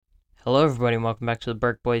Hello, everybody, and welcome back to the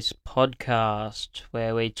Broke Boys podcast,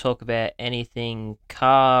 where we talk about anything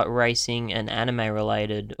car racing and anime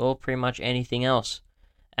related, or pretty much anything else.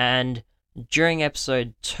 And during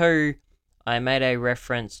episode 2, I made a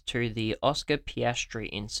reference to the Oscar Piastri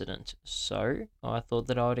incident, so I thought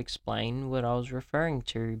that I would explain what I was referring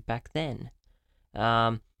to back then.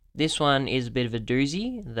 This one is a bit of a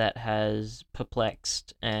doozy that has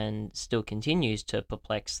perplexed and still continues to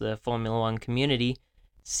perplex the Formula One community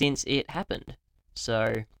since it happened.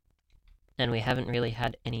 So, and we haven't really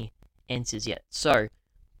had any answers yet. So,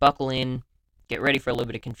 buckle in, get ready for a little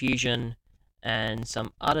bit of confusion and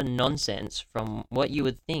some utter nonsense from what you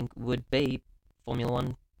would think would be Formula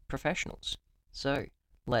One professionals. So,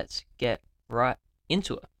 let's get right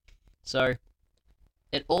into it. So,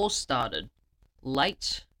 it all started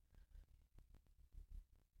late,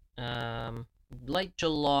 late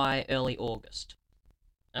July, early August.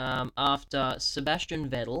 After Sebastian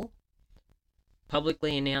Vettel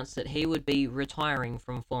publicly announced that he would be retiring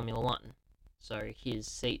from Formula One. So his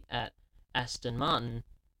seat at Aston Martin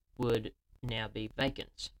would now be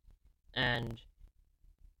vacant. And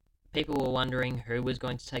people were wondering who was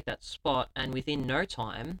going to take that spot, and within no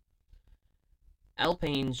time,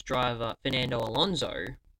 Alpine's driver Fernando Alonso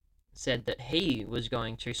said that he was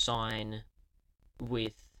going to sign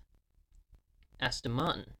with Aston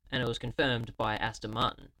Martin, and it was confirmed by Aston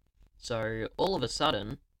Martin. So all of a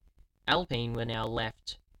sudden, Alpine were now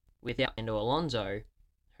left without Fernando Alonso,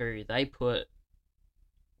 who they put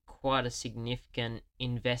quite a significant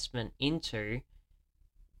investment into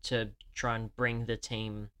to try and bring the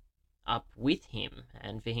team up with him,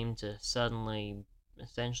 and for him to suddenly,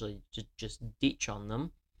 essentially, just ditch on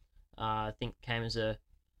them, I think came as a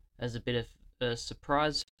bit of a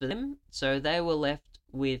surprise for them. So they were left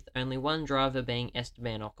with only one driver, being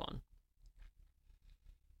Esteban Ocon.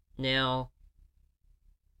 Now,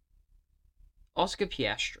 Oscar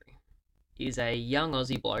Piastri is a young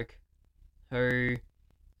Aussie bloke who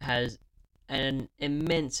has an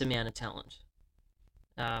immense amount of talent.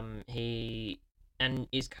 He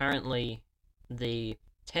is currently the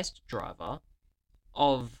test driver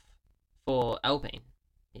of for Alpine.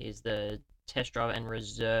 He is the test driver and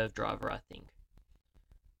reserve driver, I think.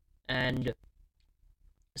 And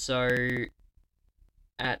so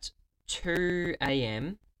at 2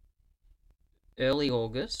 a.m. early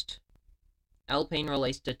August, Alpine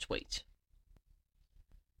released a tweet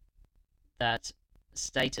that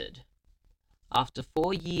stated, "After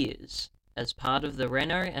 4 years as part of the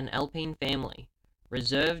Renault and Alpine family,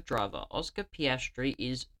 reserve driver Oscar Piastri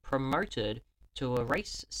is promoted to a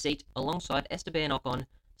race seat alongside Esteban Ocon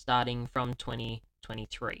starting from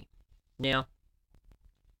 2023. Now,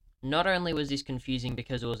 not only was this confusing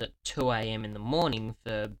because it was at 2 a.m. in the morning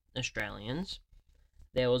for Australians,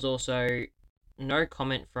 there was also no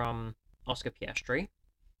comment from Oscar Piastri,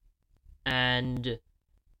 and the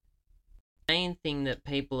main thing that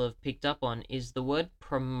people have picked up on is the word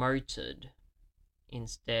promoted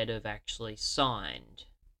instead of actually signed.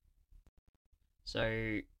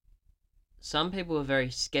 So some people were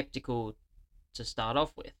very skeptical to start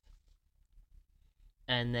off with,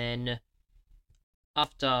 and then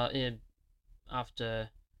after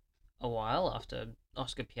a while, after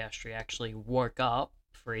Oscar Piastri actually woke up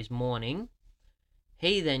for his morning,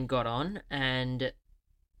 he then got on and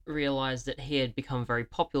realized that he had become very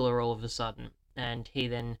popular all of a sudden, and he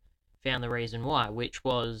then found the reason why, which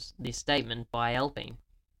was this statement by Alpine.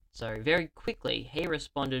 So very quickly he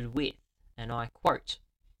responded with, and I quote,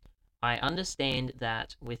 "I understand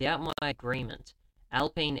that without my agreement,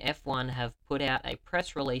 Alpine F1 have put out a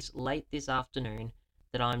press release late this afternoon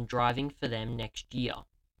that I'm driving for them next year.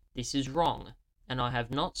 This is wrong, and I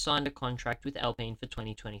have not signed a contract with Alpine for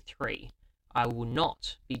 2023. I will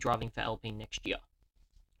not be driving for Alpine next year."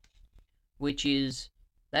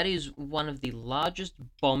 That is one of the largest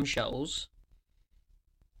bombshells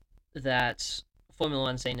that Formula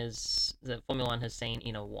One has seen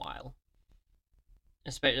in a while,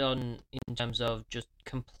 especially in terms of just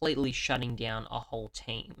completely shutting down a whole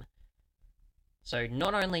team. So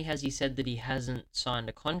not only has he said that he hasn't signed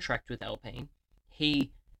a contract with Alpine,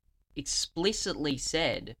 he explicitly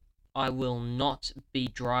said, "I will not be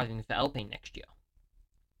driving for Alpine next year."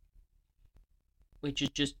 Which is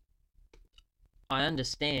just, I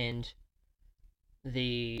understand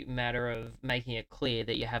the matter of making it clear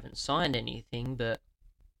that you haven't signed anything, but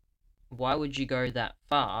why would you go that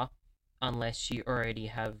far unless you already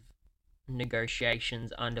have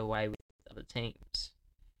negotiations underway with other teams?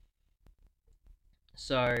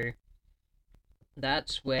 So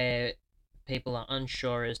that's where people are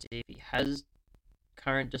unsure as to if he has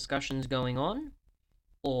current discussions going on,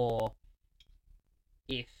 or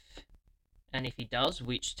if And if he does,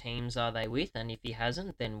 which teams are they with? And if he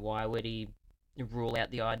hasn't, then why would he rule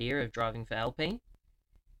out the idea of driving for Alpine?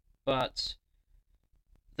 But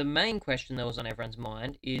the main question that was on everyone's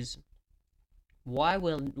mind is, why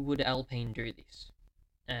would Alpine do this?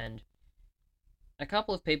 And a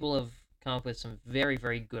couple of people have come up with some very,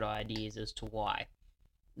 very good ideas as to why.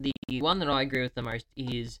 The one that I agree with the most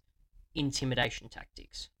is intimidation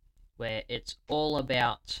tactics, where it's all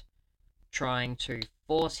about trying to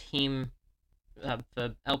force him,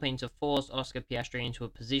 for Alpine to force Oscar Piastri into a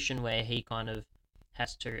position where he kind of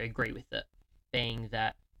has to agree with it, being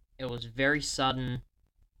that it was very sudden,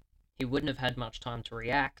 he wouldn't have had much time to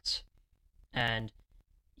react, and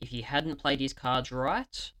if he hadn't played his cards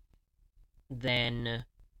right, then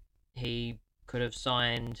he could have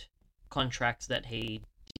signed contracts that he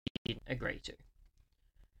didn't agree to.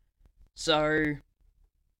 So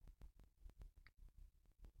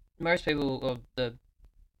most people who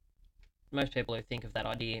think of that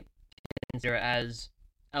idea consider it as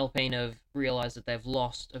Alpine have realised that they've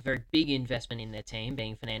lost a very big investment in their team,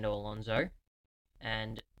 being Fernando Alonso,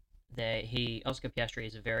 and Oscar Piastri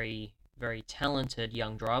is a very, very talented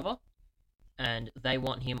young driver, and they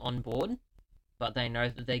want him on board, but they know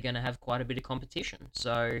that they're going to have quite a bit of competition,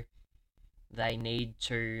 so they need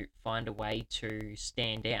to find a way to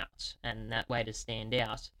stand out, and that way to stand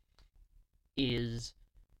out is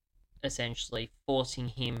essentially forcing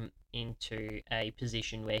him into a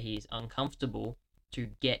position where he is uncomfortable to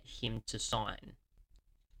get him to sign,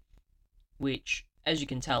 which, as you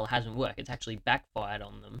can tell, hasn't worked. It's actually backfired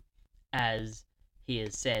on them, as he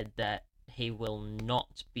has said that he will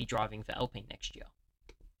not be driving for Alpine next year.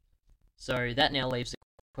 So that now leaves the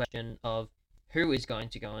question of who is going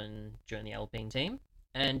to go and join the Alpine team,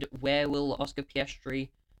 and where will Oscar Piastri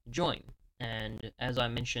join. And as I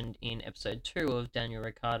mentioned in episode 2 of Daniel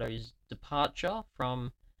Ricciardo's departure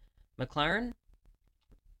from McLaren,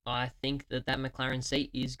 I think that McLaren seat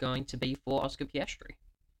is going to be for Oscar Piastri.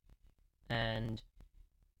 And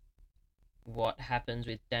what happens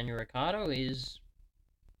with Daniel Ricciardo is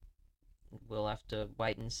we'll have to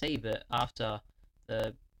wait and see. But after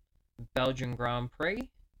the Belgian Grand Prix,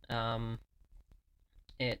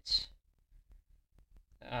 it's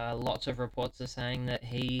lots of reports are saying that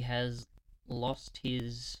he has lost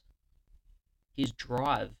his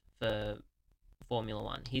drive for Formula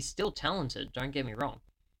One. He's still talented, don't get me wrong.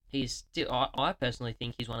 He's still, I personally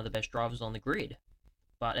think he's one of the best drivers on the grid,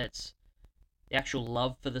 but it's the actual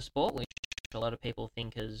love for the sport, which a lot of people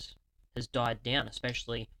think has died down,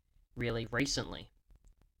 especially really recently.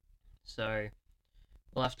 So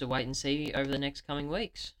we'll have to wait and see over the next coming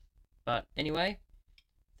weeks. But anyway,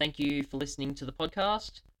 thank you for listening to the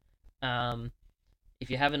podcast. If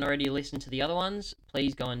you haven't already listened to the other ones,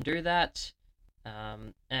 please go and do that.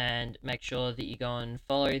 And make sure that you go and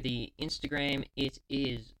follow the Instagram. It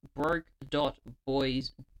is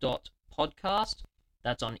broke.boys.podcast.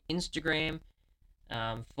 That's on Instagram.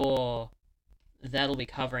 For that'll be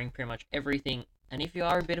covering pretty much everything. And if you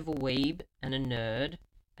are a bit of a weeb and a nerd,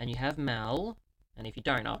 and you have Mal, and if you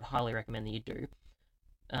don't, I'd highly recommend that you do.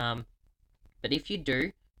 But if you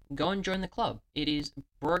do, go and join the club. It is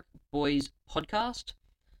Broke Boys Podcast.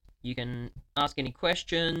 You can ask any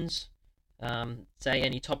questions, say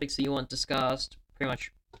any topics that you want discussed, pretty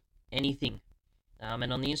much anything.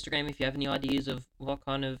 And on the Instagram, if you have any ideas of what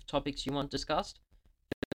kind of topics you want discussed,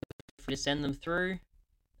 feel free to send them through,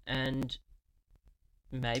 and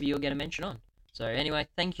maybe you'll get a mention on. So anyway,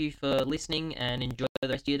 thank you for listening, and enjoy the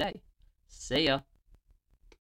rest of your day. See ya!